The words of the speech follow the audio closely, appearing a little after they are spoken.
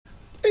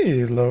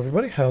Hello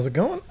everybody, how's it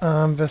going?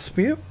 I'm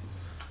Ra-Vespillo,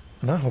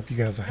 and I hope you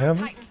guys are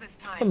having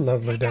a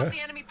lovely day.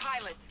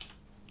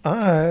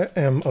 I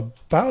am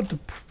about to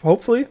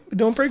hopefully be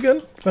doing pretty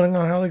good, depending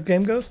on how the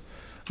game goes.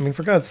 I mean,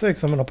 for God's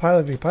sakes, I'm in a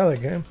pilot v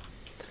pilot game.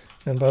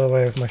 And by the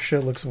way, if my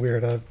shit looks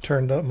weird, I've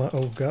turned up my,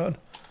 oh god.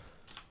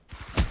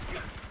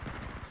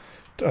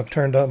 I've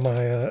turned up my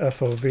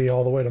FOV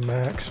all the way to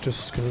max,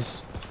 just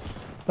because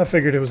I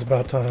figured it was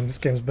about time. This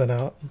game's been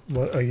out,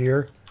 what, a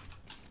year?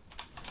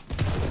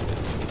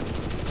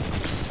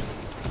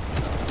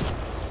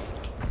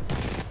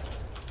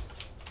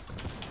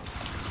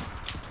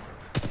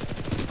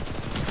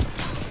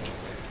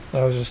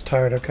 I was just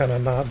tired of kind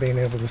of not being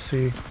able to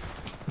see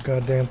the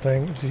goddamn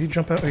thing. Did he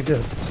jump out? He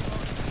did.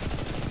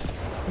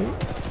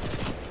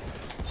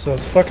 So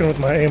it's fucking with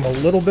my aim a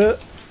little bit.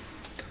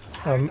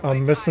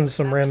 I'm missing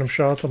some random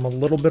shots. I'm a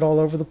little bit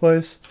all over the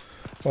place.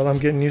 While I'm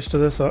getting used to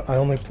this, I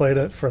only played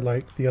it for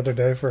like the other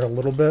day for a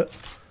little bit.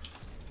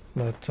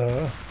 But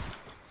we're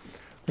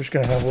just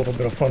gonna have a little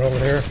bit of fun over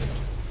here.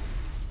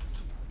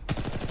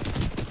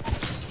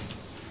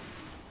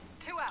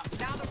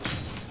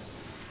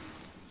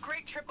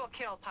 Triple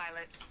kill,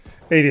 pilot.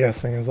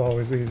 ADSing is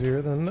always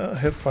easier than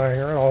hip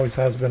firing, or it always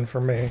has been for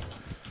me.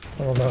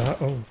 I don't know how,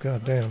 oh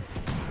god damn.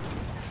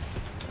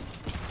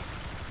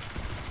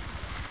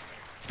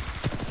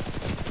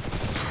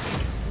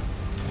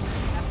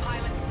 That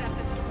pilot stepped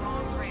into the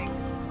wrong ring.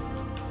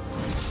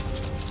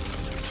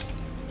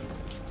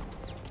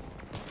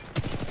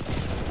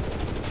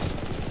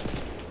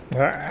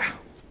 Ah.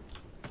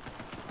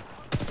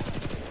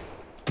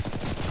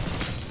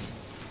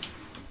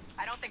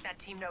 That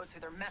team knows who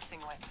they're messing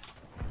with.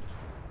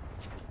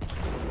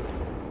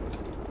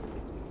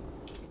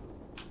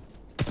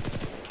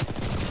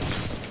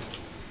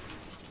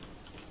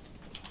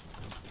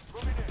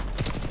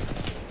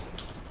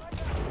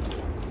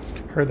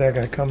 Heard that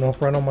guy coming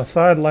up right on my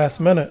side last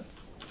minute.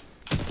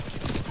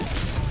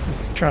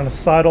 Just trying to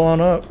sidle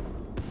on up.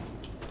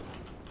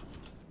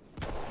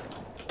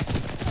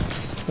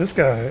 This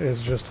guy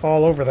is just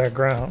all over that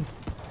ground.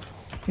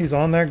 He's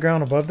on that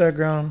ground, above that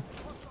ground.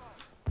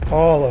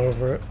 All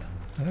over it.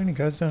 Are there any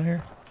guys down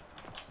here?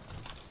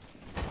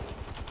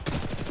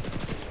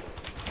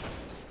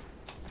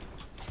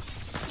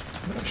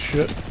 Oh,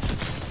 shit.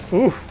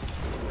 Ooh.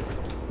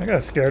 That guy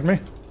scared me.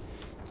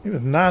 He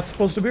was not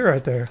supposed to be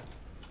right there.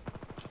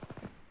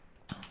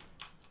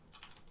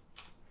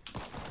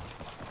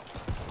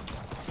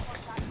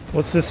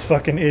 What's this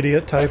fucking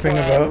idiot typing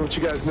about? I want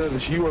you guys know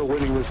that you are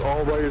winning this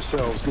all by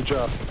yourselves. Good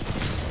job.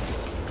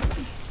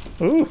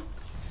 Ooh.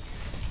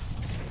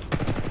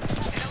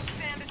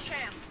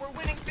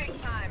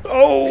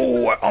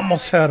 Oh, I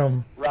almost had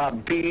him.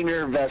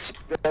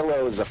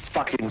 Ra-Vespillo is a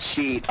fucking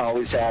cheat.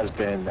 Always has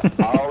been.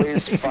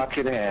 Always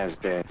fucking has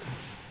been.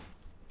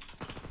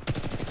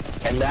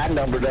 And that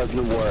number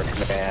doesn't work,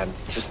 man.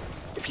 Just,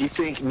 if you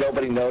think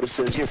nobody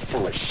notices, you're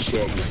full of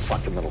shit, you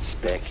fucking little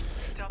spick.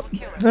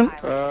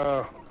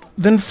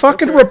 Then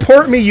fucking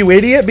report me, you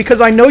idiot,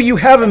 because I know you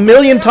have a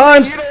million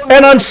times,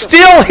 and I'm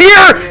still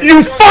here,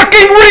 you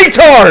fucking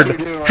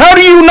retard! How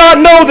do you not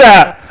know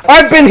that?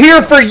 I've been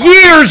here for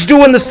years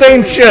doing the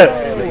same shit.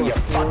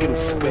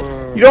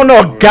 You don't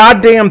know a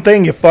goddamn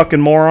thing, you fucking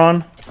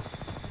moron.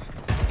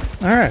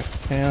 Alright,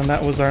 and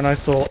that was our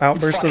nice little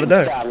outburst of the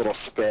day.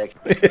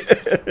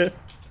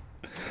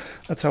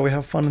 That's how we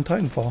have fun in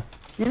Titanfall.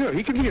 You know,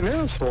 he can be an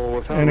asshole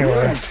without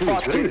anyway.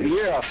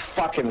 You're a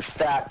fucking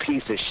fat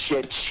piece of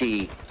shit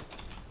cheat.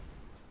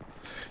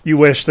 You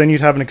wish, then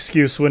you'd have an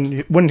excuse, wouldn't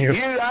you?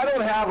 I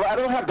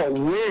don't have to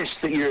wish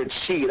that you're a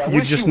cheat. I you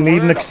wish just you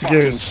need an weren't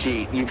excuse. A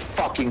fucking cheat, you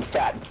fucking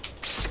fat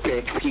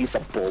spick piece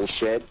of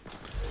bullshit.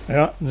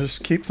 Yeah,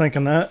 just keep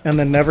thinking that, and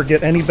then never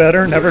get any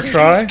better, never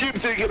try. Just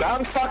keep thinking,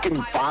 I'm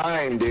fucking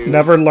fine, dude.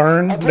 Never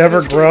learn,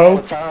 never grow. All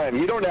the time.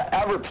 You don't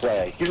ever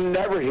play. You're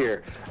never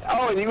here.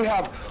 Oh, and you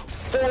have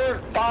 4,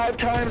 5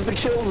 times the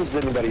kills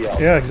as anybody else.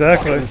 Yeah,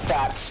 exactly. Fucking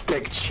fat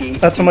spick cheat.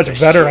 That's how much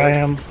better I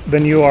am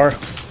than you are.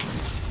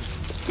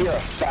 You're a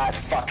fat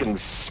fucking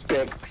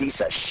spick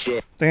piece of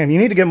shit. Damn, you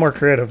need to get more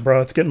creative,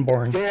 bro. It's getting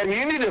boring. Damn,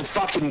 you need to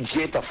fucking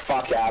get the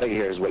fuck out of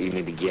here is what you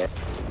need to get.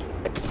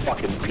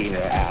 Fucking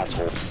peanut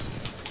asshole.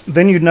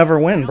 Then you'd never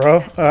win,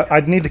 bro.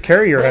 I'd need to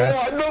carry your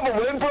ass. I'd never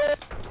win, bro.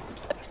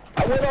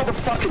 I win all the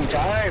fucking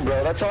time,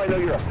 bro. That's how I know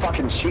you're a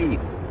fucking cheat.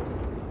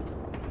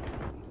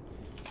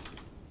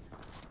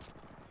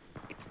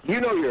 You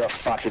know you're a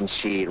fucking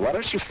cheat. Why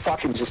don't you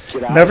fucking just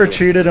get out Never of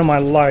here? cheated in my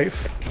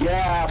life.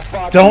 Yeah,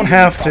 fuck Don't you,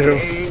 have to.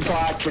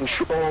 Aimbot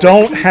control.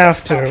 Don't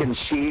have to. Fucking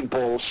cheat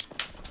bullshit.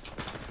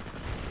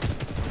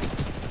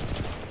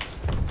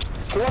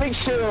 20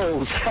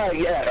 kills.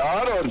 Yeah,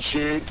 I don't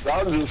cheat.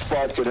 I'm just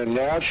fucking a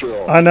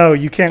natural. I know,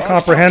 you can't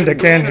comprehend it,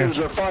 can you?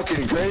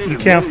 You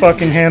can't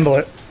fucking handle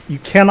it. You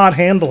cannot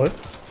handle it.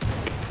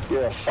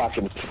 You're a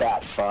fucking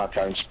fat fuck,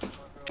 aren't you?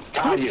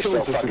 God, you're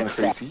so fucking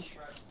crazy.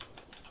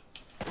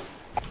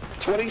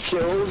 20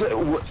 kills,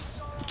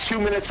 2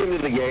 minutes into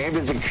the game,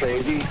 is it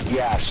crazy?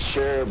 Yeah,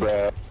 sure,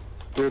 bro.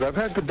 Dude, I've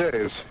had good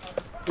days.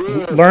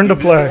 Learn to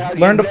play.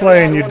 Learn to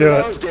play and you do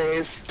it.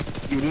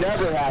 You You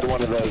never had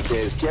one of those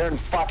days.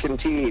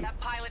 Guaranteed. That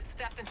pilot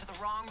stepped into the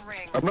wrong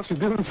ring. I must be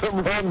doing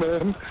something wrong,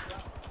 man.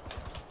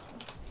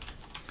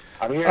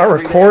 I'm here I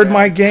every record day,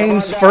 my man.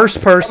 games Come on first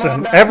back. Come on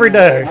person back, every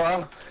day. Wolf,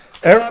 huh?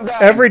 Come on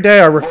back. Every day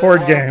I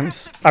record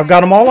games. I've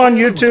got them all on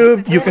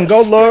YouTube. You can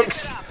go look.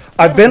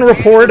 I've been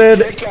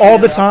reported all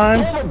the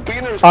time.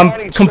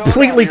 I'm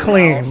completely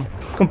clean.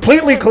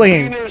 Completely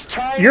clean.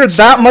 You're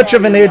that much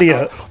of an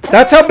idiot.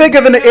 That's how big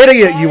of an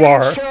idiot you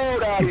are.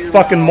 You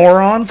fucking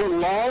moron.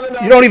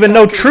 You don't even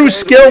know true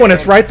skill when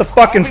it's right the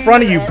fuck in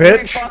front of you,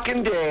 bitch.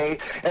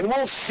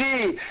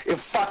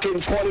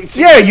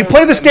 Yeah, you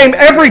play this game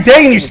every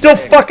day and you still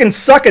fucking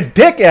suck a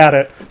dick at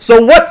it.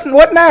 So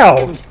what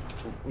now?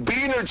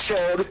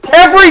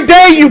 Every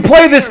day you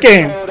play this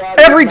game.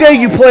 Every day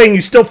you play and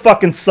you still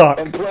fucking suck.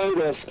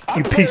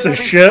 You piece of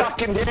shit.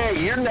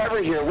 You're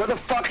never here. Where the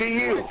fuck are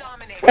you?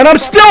 And I'm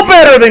still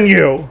better than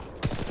you.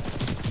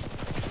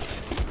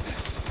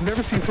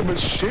 Never seen so much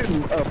shit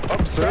in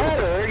pub server.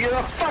 Better? You're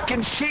a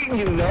fucking cheating,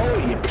 you know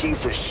it, you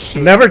piece of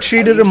shit. Never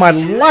cheated in my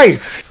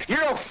life.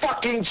 You're a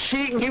fucking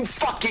cheating, you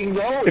fucking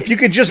know it. If you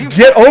could just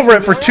get over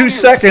it for 2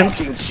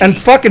 seconds and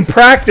fucking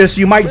practice,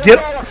 you might get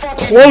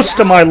close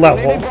to my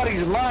level.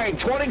 Anybody's mind.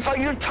 25,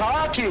 you're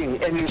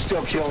talking and you're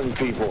still killing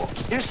people.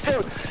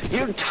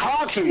 You're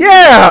talking.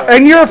 Yeah,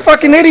 and you're a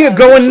fucking idiot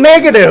going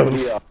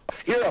negative.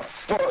 You're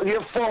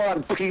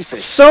full-on piece of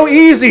shit. So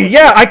easy.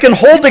 Yeah, I can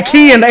hold the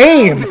key and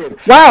aim.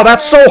 Wow,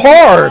 that's so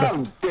hard.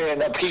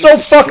 So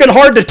fucking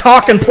hard to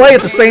talk and play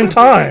at the same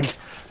time.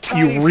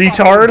 You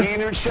retard.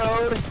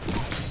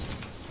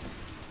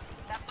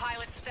 That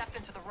pilot stepped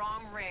into the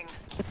wrong ring.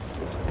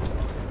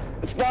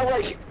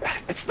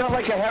 It's not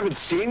like I haven't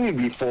seen you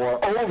before.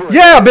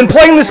 Yeah, I've been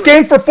playing this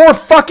game for 4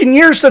 fucking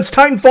years since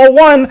Titanfall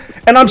 1,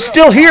 and I'm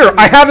still here.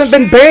 I haven't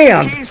been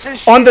banned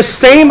on the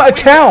same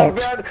account.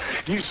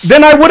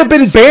 Then I would have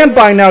been banned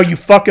by now, you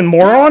fucking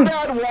moron.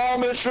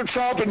 Mr.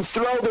 Trump, and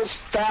throw this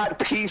fat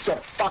piece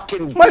of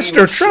fucking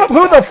Mr. Trump,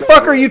 who the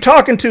fuck are you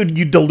talking to,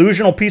 you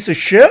delusional piece of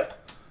shit?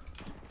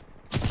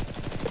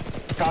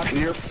 Talking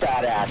to your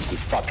fat ass, you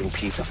fucking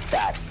piece of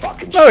fat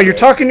fucking shit. No, you're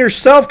talking to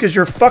yourself because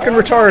you're fucking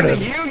retarded.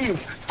 You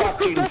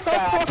fucking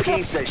fat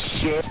piece of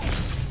shit.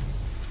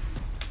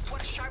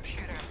 What a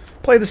sharpshooter.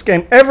 Play this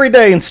game every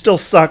day and still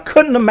suck.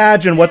 Couldn't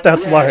imagine what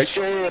that's like.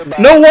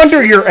 No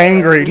wonder you're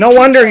angry. No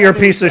wonder you're a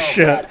piece of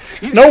shit.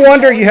 No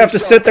wonder you have to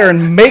sit there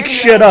and make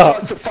shit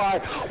up.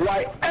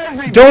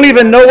 Don't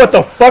even know what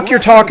the fuck you're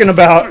talking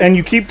about, and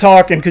you keep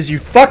talking because you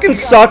fucking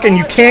suck and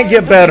you can't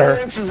get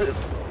better.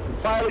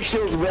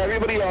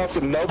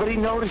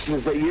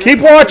 Keep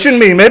watching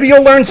me. Maybe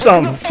you'll learn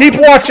something. Keep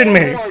watching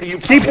me.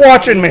 Keep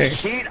watching me.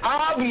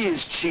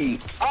 Obvious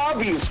cheat.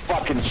 Obvious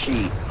fucking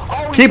cheat.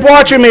 Keep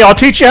watching me. I'll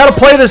teach you how to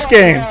play this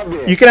game.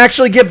 You can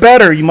actually get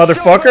better, you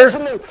motherfucker.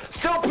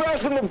 Still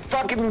pressing the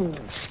fucking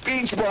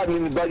speech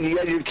button, but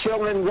you're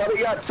killing, what do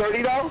you got,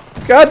 30 now?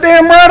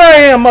 Goddamn right I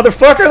am,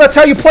 motherfucker. That's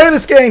how you play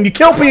this game. You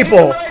kill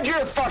people. You're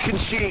a fucking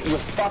cheat, you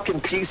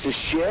fucking piece of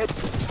shit.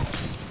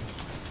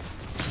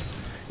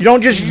 You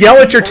don't just yell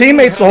at your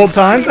teammates the whole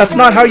time. That's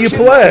not how you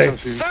play.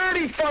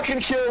 30 fucking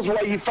kills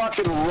while you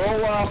fucking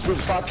roll off the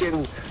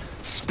fucking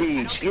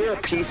speech. You're a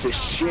piece of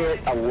shit,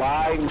 a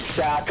lying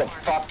sack of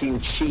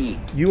fucking cheat.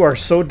 You are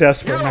so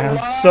desperate, man.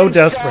 So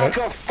desperate.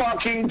 Sack of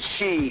fucking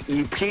cheat,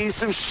 you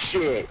piece of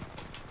shit.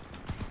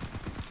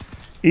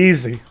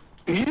 Easy.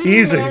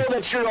 Easy. You know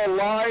that you're a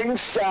lying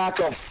sack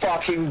of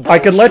fucking bullshit. I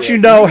could let you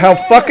know how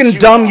fucking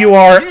dumb you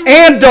are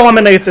and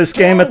dominate this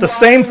game at the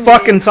same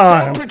fucking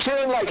time.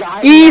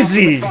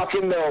 Easy.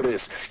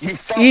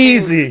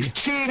 Easy.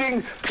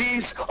 Cheating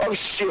piece of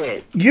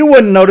shit. You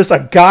wouldn't notice a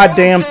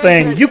goddamn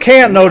thing. You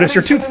can't notice.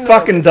 You're too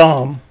fucking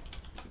dumb.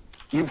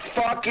 You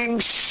fucking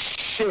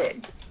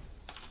shit.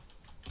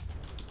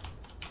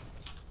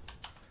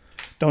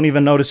 Don't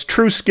even notice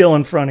true skill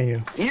in front of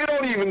you. You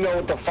don't even know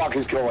what the fuck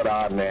is going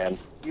on, man.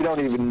 You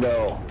don't even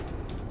know.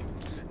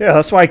 Yeah,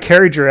 that's why I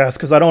carried your ass,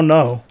 because I don't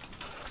know.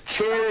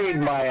 Carried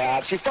my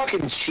ass? You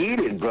fucking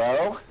cheated,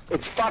 bro.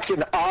 It's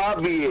fucking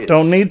obvious.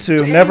 Don't need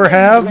to. Never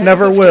have,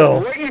 never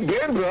will. Where you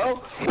been, bro?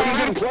 What have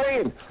you been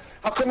playing?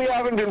 How come you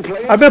haven't been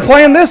playing? I've been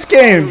playing this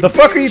game. The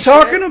fuck are you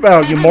talking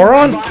about, you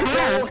moron?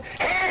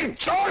 Hey,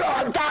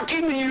 I'm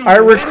talking to you. I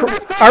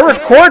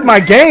record my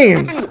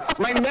games.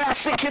 My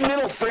Mexican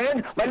little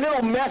friend, my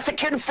little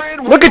Mexican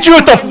friend. Look at you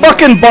at the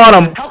fucking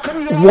bottom.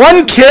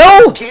 1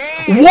 kill?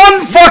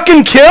 1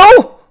 fucking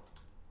kill?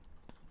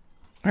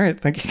 Alright,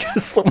 thank you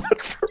guys so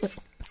much for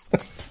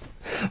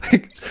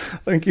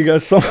thank you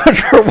guys so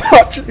much for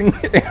watching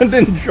and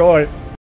enjoy.